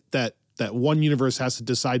Knight, right? That one universe has to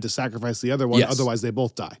decide to sacrifice the other one, otherwise they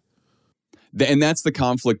both die. And that's the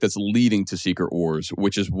conflict that's leading to Secret Wars,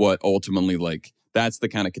 which is what ultimately, like, that's the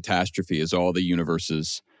kind of catastrophe, is all the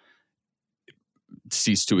universes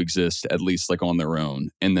cease to exist, at least like on their own.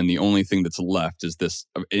 And then the only thing that's left is this,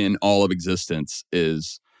 in all of existence,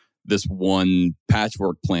 is this one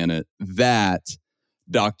patchwork planet that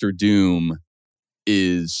Doctor Doom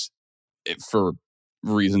is, for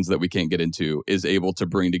reasons that we can't get into, is able to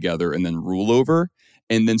bring together and then rule over.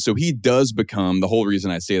 And then so he does become, the whole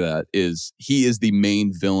reason I say that is he is the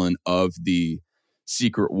main villain of the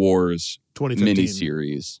Secret Wars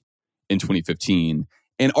miniseries in 2015.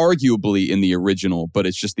 And arguably in the original, but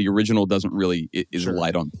it's just the original doesn't really, is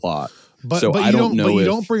light on plot. But you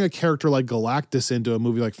don't bring a character like Galactus into a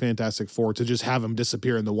movie like Fantastic Four to just have him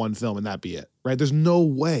disappear in the one film and that be it, right? There's no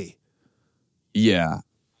way. Yeah.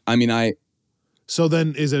 I mean, so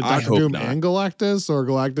then is it Doctor Doom and Galactus, or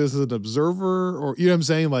Galactus is an observer, or, you know what I'm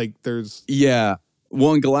saying? Like there's. Yeah.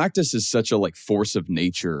 Well, and Galactus is such a like force of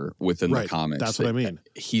nature within the comics. That's what I mean.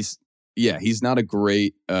 He's not a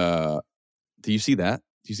great, do you see that?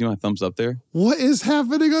 Do you see my thumbs up there? What is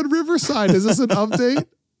happening on Riverside? Is this an update?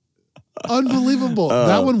 Unbelievable.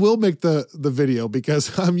 That one will make the video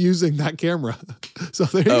because I'm using that camera. So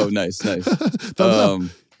there you go. Nice. Thumbs up.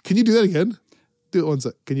 Can you do that again? Do it one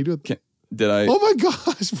sec. Can you do it? Did I? Oh my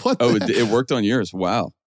gosh. What it worked on yours.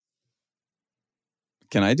 Wow.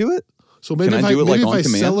 Can I do it? So maybe if I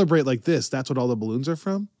celebrate like this, that's what all the balloons are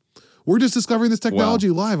from? We're just discovering this technology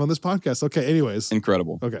live on this podcast. Okay, anyways.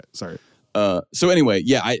 Incredible. Okay, sorry. So anyway,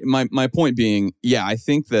 my point being, I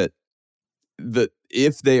think that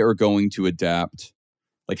if they are going to adapt,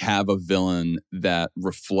 like have a villain that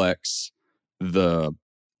reflects the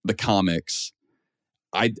comics,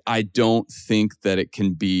 I don't think that it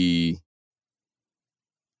can be.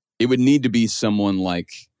 It would need to be someone like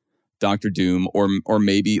Doctor Doom, or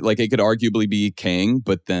maybe like it could arguably be Kang,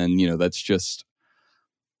 but then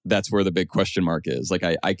that's where the big question mark is. Like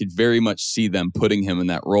I could very much see them putting him in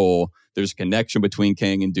that role. There's a connection between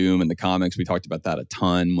Kang and Doom in the comics. We talked about that a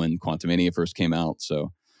ton when Quantumania first came out.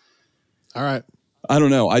 So, all right. I don't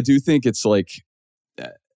know. I do think it's like,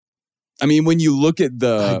 I mean, when you look at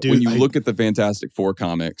the Fantastic Four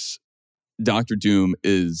comics, Doctor Doom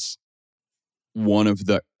is one of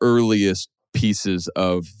the earliest pieces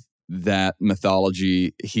of that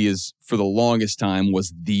mythology. He is, for the longest time,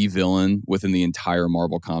 was the villain within the entire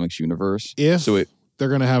Marvel Comics universe. If they're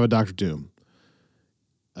going to have a Doctor Doom,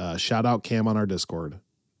 shout out Cam on our Discord.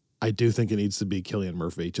 I do think it needs to be Cillian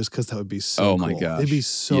Murphy, just because that would be so cool. My gosh. It'd be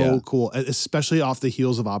so cool, especially off the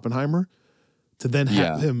heels of Oppenheimer, to then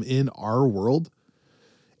have him in our world.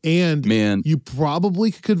 And you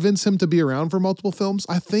probably could convince him to be around for multiple films,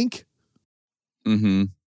 I think. Mm-hmm.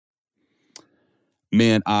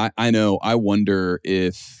 Man, I know. I wonder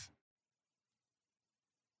if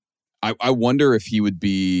he would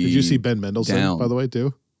be. Did you see Ben Mendelsohn, down. by the way,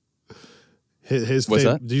 too? What's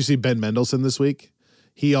that? Did you see Ben Mendelsohn this week?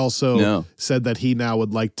 He also said that he now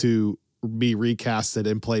would like to be recasted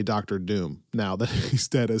and play Doctor Doom now that he's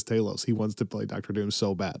dead as Talos. He wants to play Doctor Doom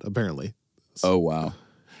so bad, apparently. Oh, wow.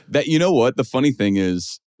 That, you know what? The funny thing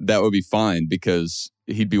is that would be fine because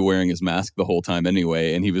he'd be wearing his mask the whole time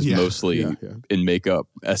anyway, and he was mostly in makeup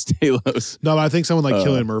as Talos. No, but I think someone like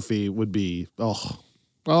Cillian Murphy would be, Do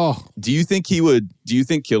you think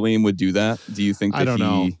Cillian would do that? Do you think that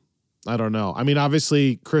I don't know. I mean,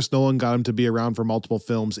 obviously, Chris Nolan got him to be around for multiple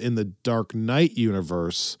films in the Dark Knight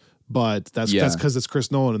universe, but that's because it's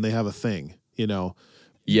Chris Nolan and they have a thing, you know?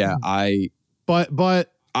 Yeah, But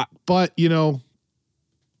you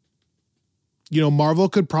know, Marvel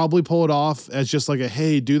could probably pull it off as just like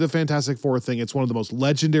hey, do the Fantastic Four thing. It's one of the most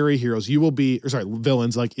legendary heroes.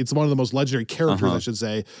 Villains. Like, it's one of the most legendary characters, I should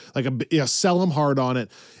say. Like, sell them hard on it,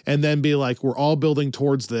 and then be like, we're all building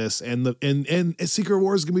towards this, and Secret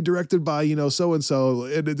Wars is gonna be directed by so and so,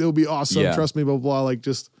 and it'll be awesome. Yeah. Trust me, blah blah blah. Like,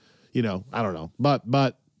 just I don't know,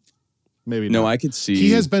 but. Maybe not. No, I could see.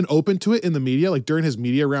 He has been open to it in the media, like during his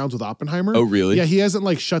media rounds with Oppenheimer. Oh, really? Yeah, he hasn't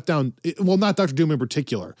like shut down. Well, not Dr. Doom in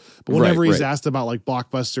particular, but whenever he's asked about like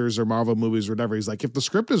blockbusters or Marvel movies or whatever, he's like, if the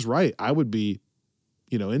script is right, I would be,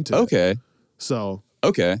 into it. Okay. So.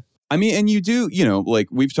 Okay. I mean, and you do, like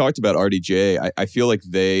we've talked about RDJ. I feel like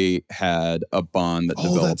they had a bond that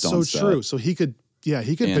developed that's on so set. true. So he could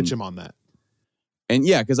pitch him on that. And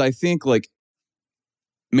yeah, because I think like,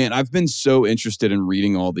 man, I've been so interested in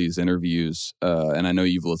reading all these interviews, and I know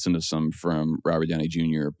you've listened to some from Robert Downey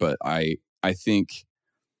Jr., but I think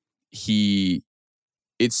it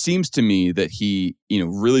seems to me that he,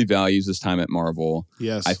 really values his time at Marvel.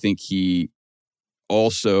 Yes. I think he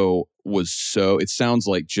also it sounds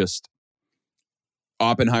like just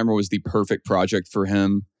Oppenheimer was the perfect project for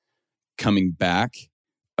him coming back,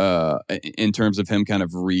 in terms of him kind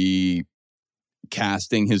of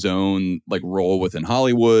casting his own like role within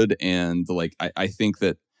Hollywood. And like I think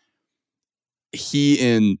that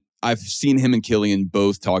I've seen him and Cillian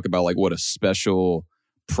both talk about like what a special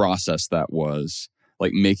process that was,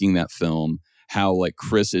 like making that film, how like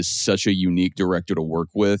Chris is such a unique director to work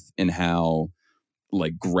with and how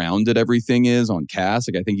like grounded everything is on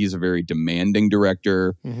cast. Like I think he's a very demanding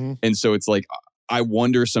director. Mm-hmm. And so it's like I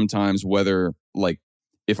wonder sometimes whether like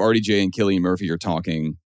if RDJ and Cillian Murphy are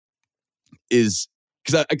talking is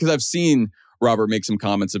because I've seen Robert make some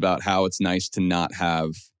comments about how it's nice to not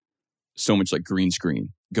have so much like green screen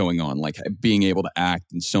going on, like being able to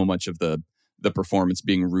act and so much of the performance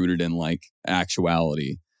being rooted in like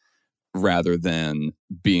actuality rather than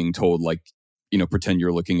being told like, pretend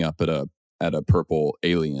you're looking up at a purple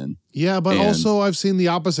alien. Yeah, but also I've seen the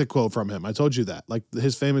opposite quote from him. I told you that. Like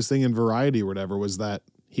his famous thing in Variety or whatever was that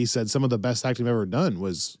he said some of the best acting I've ever done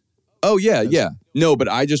was. Oh, yeah, yeah. No, but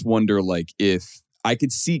I just wonder, like, if I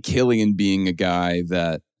could see Cillian being a guy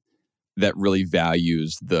that really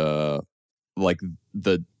values the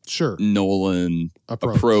Nolan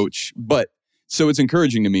approach. But so it's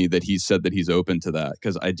encouraging to me that he said that he's open to that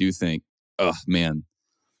because I do think, oh, man,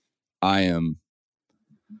 I'm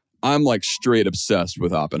like straight obsessed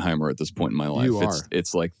with Oppenheimer at this point in my life. You are.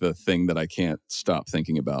 It's like the thing that I can't stop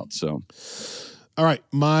thinking about. So, all right,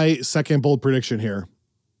 my second bold prediction here.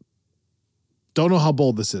 Don't know how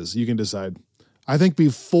bold this is. You can decide. I think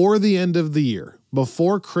before the end of the year,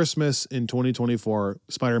 before Christmas in 2024,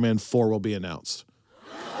 Spider-Man 4 will be announced.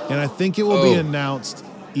 And I think it will be announced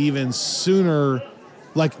even sooner.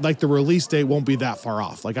 Like the release date won't be that far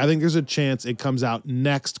off. Like I think there's a chance it comes out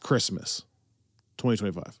next Christmas,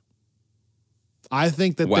 2025. I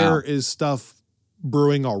think that there is stuff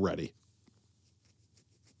brewing already.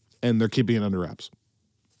 And they're keeping it under wraps.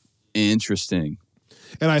 Interesting.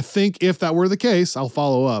 And I think if that were the case, I'll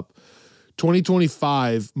follow up.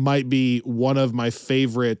 2025 might be one of my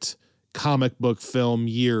favorite comic book film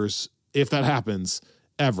years, if that happens,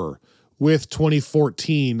 ever. With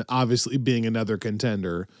 2014 obviously being another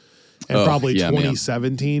contender, and probably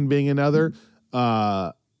 2017 being another.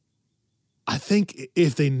 I think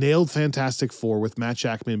if they nailed Fantastic Four with Matt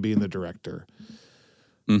Jackman being the director,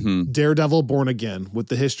 Daredevil Born Again with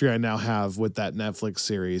the history I now have with that Netflix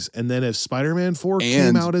series. And then if Spider-Man 4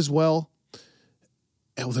 came out as well,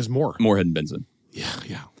 there's more. Moorhead and Benson.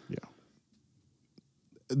 Yeah.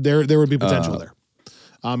 There would be potential there.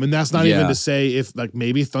 And that's not even to say if like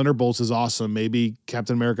maybe Thunderbolts is awesome. Maybe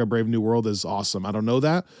Captain America Brave New World is awesome. I don't know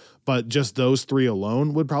that. But just those three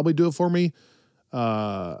alone would probably do it for me.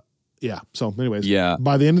 So anyways,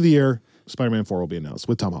 by the end of the year, Spider-Man 4 will be announced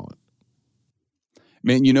with Tom Holland.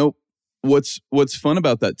 Man, you know, what's fun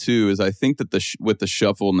about that too is I think that with the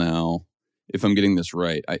shuffle now, if I'm getting this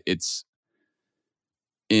right, it's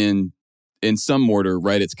in some order,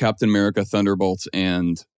 right? It's Captain America, Thunderbolts,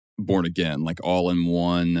 and Born Again, like all in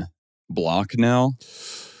one block now.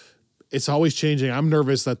 It's always changing. I'm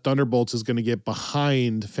nervous that Thunderbolts is going to get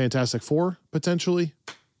behind Fantastic Four potentially.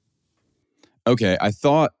 Okay, I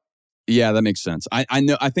thought, that makes sense. I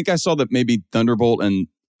think I saw that maybe Thunderbolts and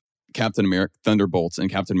Captain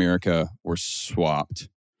America were swapped.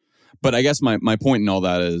 But I guess my point in all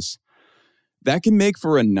that is that can make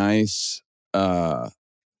for a nice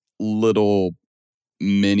little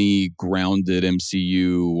mini grounded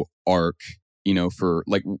MCU arc, you know, for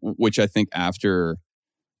like, which I think after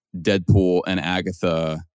Deadpool and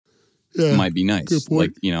Agatha might be nice.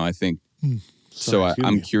 Like, you know, I think so.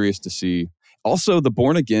 I'm curious to see. Also, the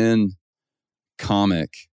Born Again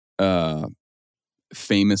comic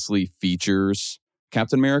famously features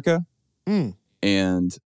Captain America,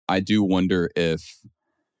 and I do wonder if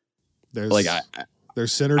there's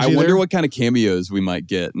synergy. I wonder there? what kind of cameos we might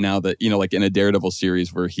get now that, you know, like in a Daredevil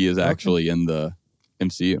series where he is actually in the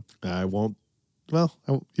MCU. I won't. Well,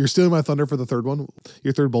 you're stealing my thunder for the third one.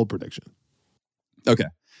 Your third bold prediction. Okay.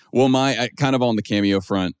 Well, my kind of on the cameo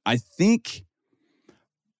front, I think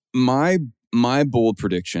my bold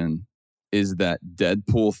prediction is that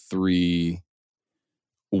Deadpool 3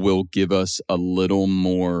 will give us a little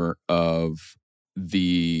more of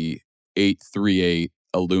the 838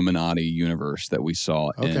 Illuminati universe that we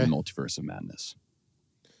saw in Multiverse of Madness.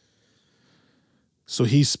 So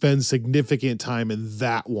he spends significant time in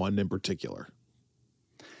that one in particular.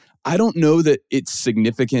 I don't know that it's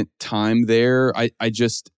significant time there.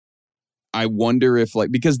 I wonder if,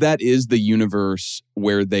 like, because that is the universe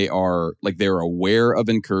where they're aware of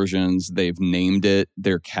incursions. They've named it.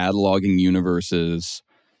 They're cataloging universes.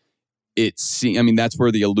 That's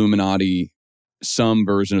where the Illuminati, some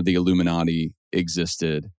version of the Illuminati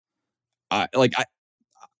existed.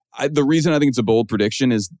 The reason I think it's a bold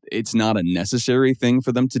prediction is it's not a necessary thing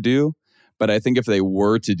for them to do. But I think if they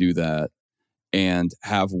were to do that and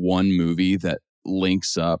have one movie that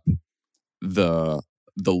links up the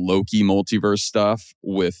Loki multiverse stuff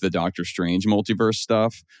with the Doctor Strange multiverse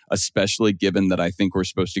stuff, especially given that I think we're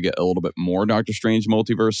supposed to get a little bit more Doctor Strange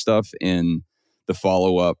multiverse stuff in the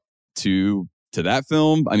follow-up to that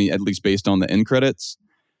film. I mean, at least based on the end credits.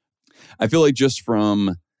 I feel like just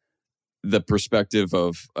from the perspective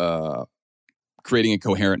of creating a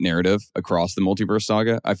coherent narrative across the multiverse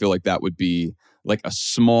saga, I feel like that would be like a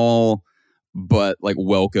small but like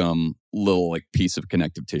welcome little like piece of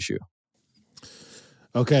connective tissue.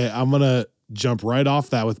 Okay, I'm going to jump right off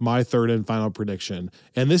that with my third and final prediction.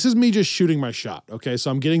 And this is me just shooting my shot. Okay,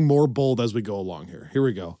 so I'm getting more bold as we go along here. Here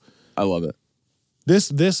we go. I love it.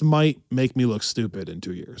 This might make me look stupid in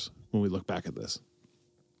 2 years when we look back at this.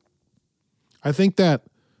 I think that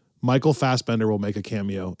Michael Fassbender will make a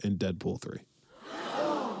cameo in Deadpool 3.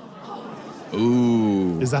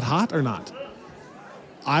 Ooh. Is that hot or not?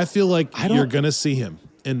 I feel like you're going to see him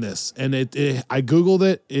in this. And I Googled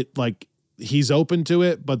it. It like he's open to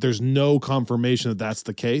it, but there's no confirmation that that's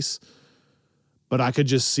the case. But I could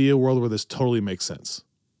just see a world where this totally makes sense.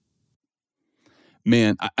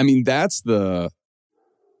 Man, I mean, that's a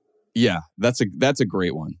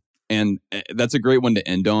great one. And that's a great one to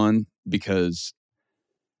end on because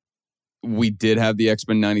we did have the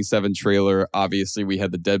X-Men 97 trailer. Obviously, we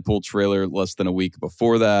had the Deadpool trailer less than a week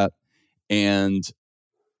before that. And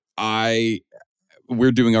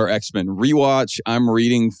we're doing our X-Men rewatch. I'm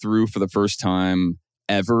reading through for the first time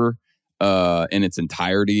ever in its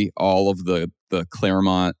entirety all of the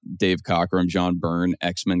Claremont, Dave Cockrum, John Byrne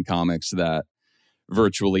X-Men comics that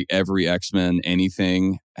virtually every X-Men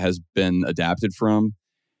anything has been adapted from.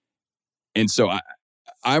 And so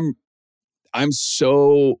I'm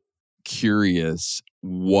so curious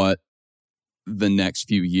what the next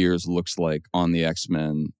few years looks like on the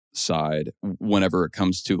X-Men side whenever it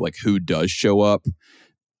comes to like who does show up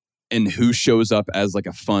and who shows up as like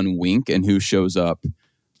a fun wink and who shows up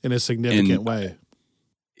in a significant way.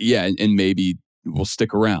 Yeah, and maybe will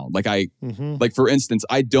stick around. Like like for instance,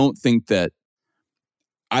 I don't think that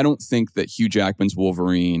I don't think that Hugh Jackman's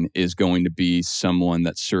Wolverine is going to be someone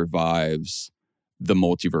that survives the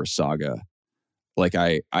multiverse saga. Like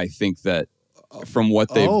I think that from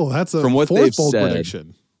what they've that's a from what fourth they've bold said,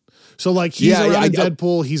 prediction. So like he's Yeah, around I- in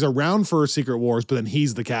Deadpool, he's around for Secret Wars, but then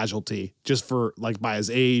he's the casualty just for like by his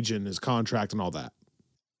age and his contract and all that.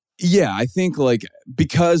 Yeah, I think like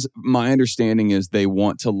because my understanding is they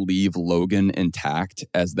want to leave Logan intact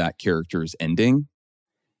as that character's ending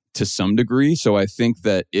to some degree. So I think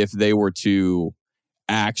that if they were to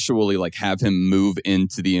actually like have him move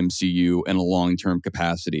into the MCU in a long-term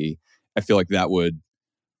capacity, I feel like that would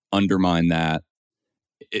undermine that,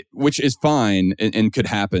 which is fine and could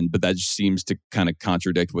happen, but that just seems to kind of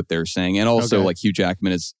contradict what they're saying. And also Okay. like Hugh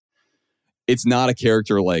Jackman it's not a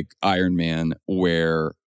character like Iron Man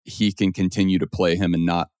where he can continue to play him and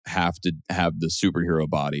not have to have the superhero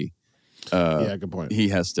body. Yeah, good point. He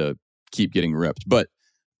has to keep getting ripped. But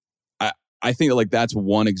I think that like that's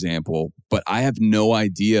one example, but I have no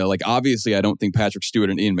idea. Like obviously I don't think Patrick Stewart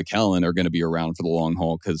and Ian McKellen are going to be around for the long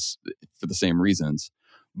haul because for the same reasons.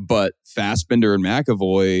 But Fassbender and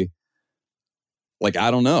McAvoy, like I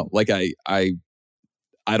don't know. Like I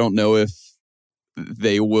don't know if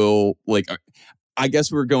they will like. I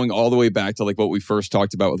guess we're going all the way back to like what we first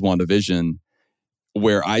talked about with WandaVision,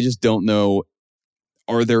 where I just don't know.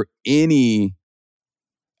 Are there any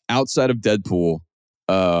outside of Deadpool?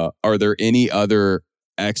 Are there any other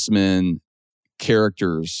X-Men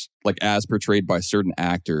characters, like as portrayed by certain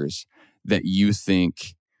actors, that you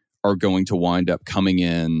think are going to wind up coming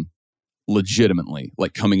in legitimately,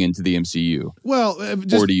 like coming into the MCU? Well,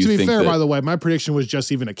 just Or do you to be think fair, that- by the way, my prediction was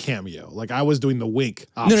just even a cameo. Like I was doing the wink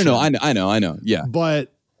option. No. I know. Yeah,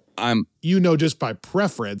 But I'm. just by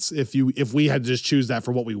preference, if we had to just choose that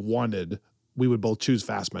for what we wanted, we would both choose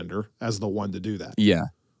Fassbender as the one to do that. Yeah,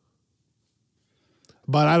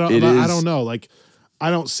 But I don't know. Like I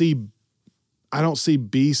don't see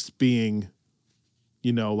Beast being,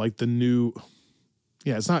 like the new.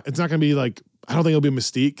 Yeah, it's not going to be like, I don't think it'll be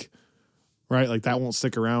Mystique, right? Like that won't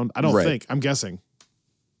stick around. I don't Right. think. I'm guessing.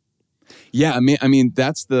 Yeah. I mean,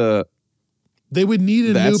 that's the. They would need a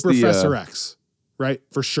new That's the, Professor X, right?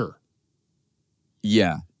 For sure.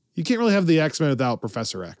 Yeah. You can't really have the X-Men without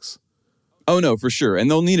Professor X. Oh no, for sure, and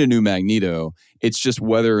they'll need a new Magneto. It's just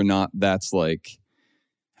whether or not that's like.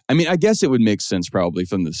 I mean, I guess it would make sense probably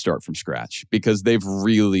from the start from scratch because they've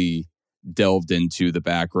really delved into the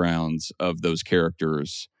backgrounds of those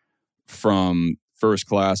characters from First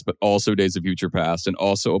Class, but also Days of Future Past and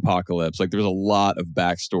also Apocalypse. Like there's a lot of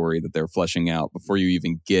backstory that they're fleshing out before you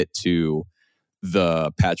even get to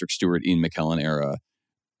the Patrick Stewart, Ian McKellen era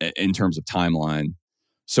in terms of timeline.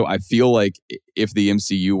 So I feel like if the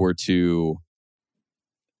MCU were to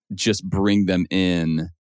just bring them in,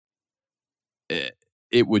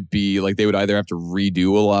 it would be like they would either have to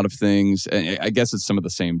redo a lot of things. And I guess it's some of the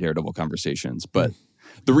same Daredevil conversations. But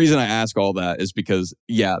the reason I ask all that is because,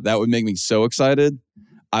 yeah, that would make me so excited.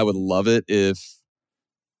 I would love it if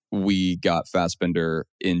we got Fassbender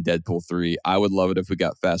in Deadpool 3. I would love it if we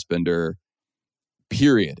got Fassbender,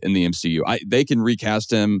 period, in the MCU. They can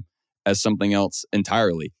recast him as something else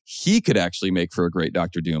entirely. He could actually make for a great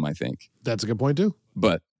Doctor Doom, I think. That's a good point too.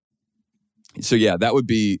 But so yeah, that would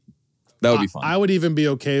be fun. I would even be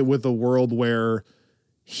okay with a world where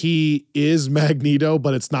he is Magneto,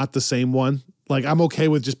 but it's not the same one. Like I'm okay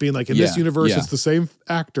with just being like in this universe, it's the same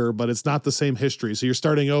actor, but it's not the same history. So you're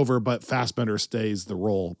starting over, but Fassbender stays the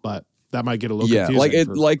role. But that might get a little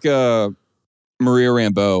confusing. Like Maria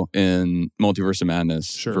Rambeau in Multiverse of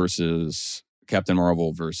Madness versus Captain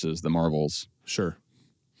Marvel versus the Marvels. Sure.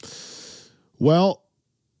 Well,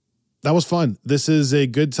 that was fun. This is a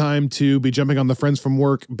good time to be jumping on the Friends from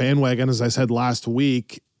Work bandwagon, as I said last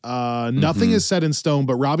week. Nothing is set in stone,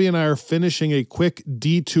 but Robbie and I are finishing a quick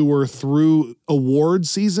detour through award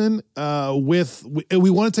season. We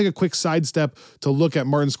want to take a quick sidestep to look at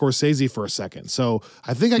Martin Scorsese for a second. So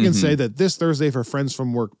I think I can say that this Thursday for Friends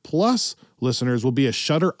from Work Plus listeners will be a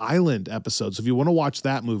Shutter Island episode. So if you want to watch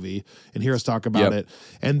that movie and hear us talk about it.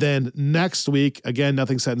 And then next week, again,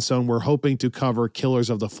 nothing set in stone. We're hoping to cover Killers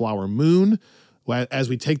of the Flower Moon as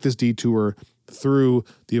we take this detour through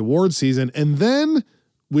the award season. And then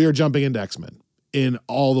we are jumping into X-Men in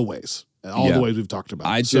all the ways, the ways we've talked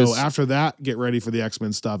about. So after that, get ready for the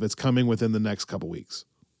X-Men stuff. It's coming within the next couple weeks.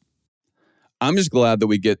 I'm just glad that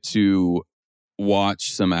we get to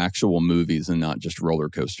watch some actual movies and not just roller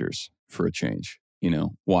coasters for a change.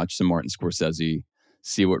 Watch some Martin Scorsese,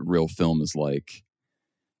 see what real film is like.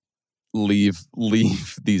 leave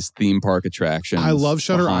these theme park attractions. I love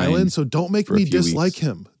Shutter Island, so don't make me dislike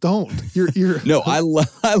him. Don't. You're No, I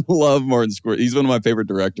love Martin Scorsese. He's one of my favorite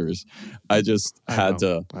directors. I just had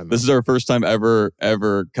to. This is our first time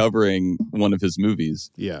ever covering one of his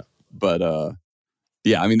movies. Yeah. But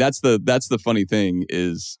yeah, I mean that's the funny thing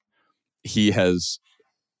is he has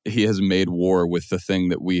made war with the thing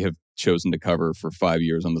that we have chosen to cover for 5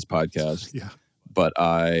 years on this podcast. Yeah. But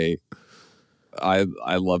I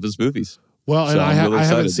love his movies. Well, so and I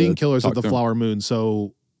haven't seen to Killers of the talk to him. Flower Moon,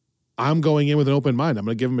 so I'm going in with an open mind. I'm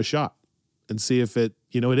going to give him a shot and see if it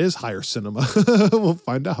is higher cinema. We'll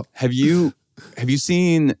find out. Have you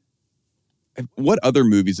seen what other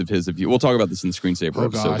movies of his have you? We'll talk about this in the Screensaver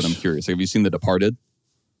episode, but I'm curious. Have you seen The Departed?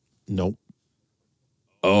 Nope.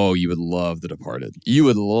 Oh, you would love The Departed. You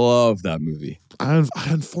would love that movie. I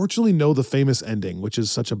unfortunately know the famous ending, which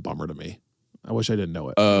is such a bummer to me. I wish I didn't know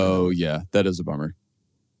it. Oh, yeah. That is a bummer.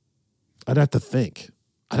 I'd have to think.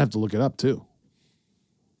 I'd have to look it up, too.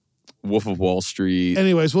 Wolf of Wall Street.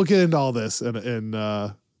 Anyways, we'll get into all this in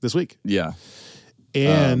this week. Yeah.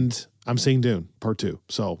 And I'm seeing Dune Part 2.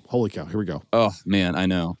 So, holy cow. Here we go. Oh, man, I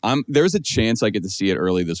know. There's a chance I get to see it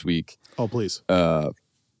early this week. Oh, please.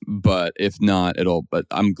 But if not, but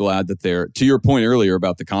I'm glad that to your point earlier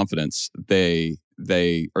about the confidence, they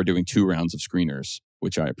are doing 2 rounds of screeners,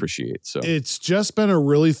 which I appreciate. So it's just been a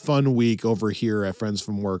really fun week over here at Friends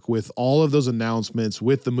from Work with all of those announcements,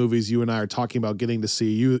 with the movies you and I are talking about getting to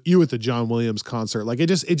see. You at the John Williams concert. Like it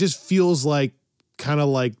just feels like kind of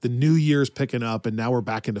like the new year's picking up, and now we're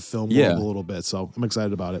back into film world a little bit. So I'm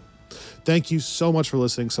excited about it. Thank you so much for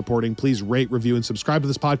listening, supporting. Please rate, review, and subscribe to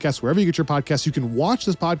this podcast wherever you get your podcasts. You can watch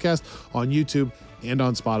this podcast on YouTube and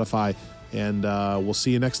on Spotify. And we'll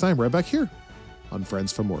see you next time right back here on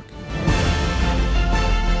Friends from Work.